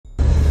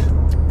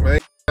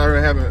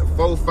having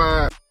 4,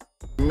 5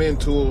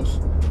 mentors,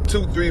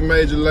 2, 3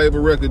 major label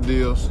record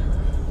deals,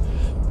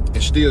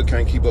 and still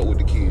can't keep up with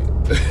the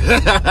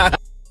kid.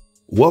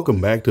 Welcome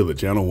back to the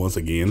channel once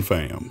again,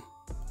 fam.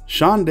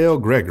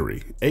 Shondell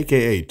Gregory,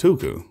 aka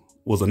Tooka,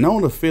 was a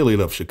known affiliate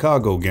of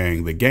Chicago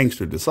gang the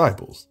Gangster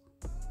Disciples.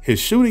 His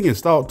shooting is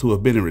thought to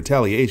have been in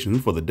retaliation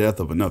for the death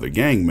of another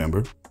gang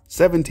member,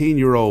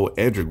 17-year-old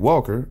Edric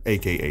Walker,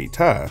 aka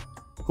Ty,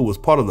 who was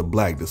part of the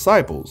Black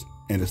Disciples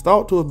and is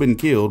thought to have been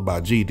killed by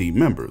GD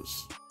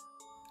members.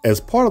 As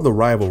part of the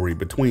rivalry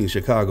between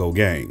Chicago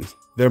gangs,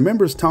 their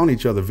members taunt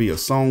each other via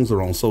songs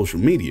or on social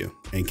media,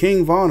 and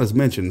King Von has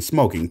mentioned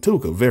smoking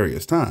Tooka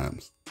various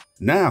times.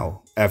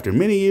 Now, after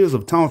many years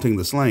of taunting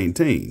the slain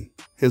teen,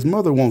 his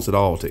mother wants it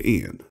all to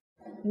end.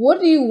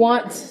 What do you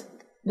want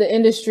the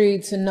industry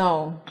to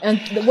know? And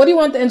what do you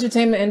want the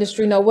entertainment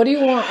industry to know? What do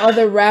you want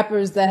other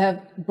rappers that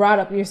have brought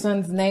up your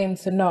son's name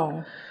to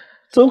know?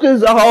 Tooka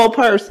is a whole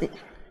person.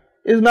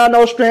 It's not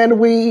no strand of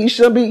weed. He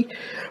should be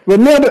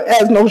remembered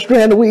as no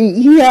strand of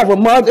weed. He have a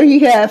mother. He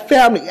has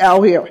family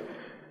out here.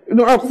 You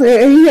know what I'm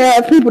saying? He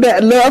has people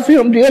that love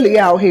him dearly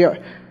out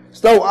here.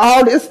 So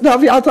all this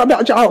stuff y'all talking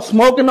about, y'all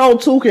smoking on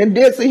Tooka and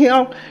dissing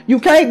him, you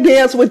can't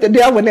dance with the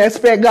devil and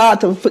expect God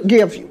to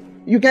forgive you.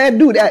 You can't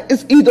do that.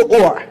 It's either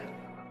or.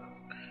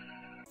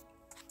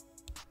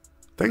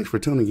 Thanks for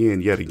tuning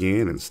in yet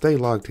again, and stay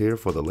locked here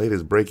for the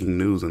latest breaking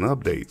news and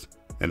updates.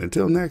 And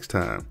until next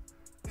time,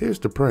 here's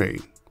to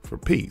praying for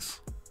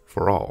peace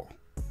for all.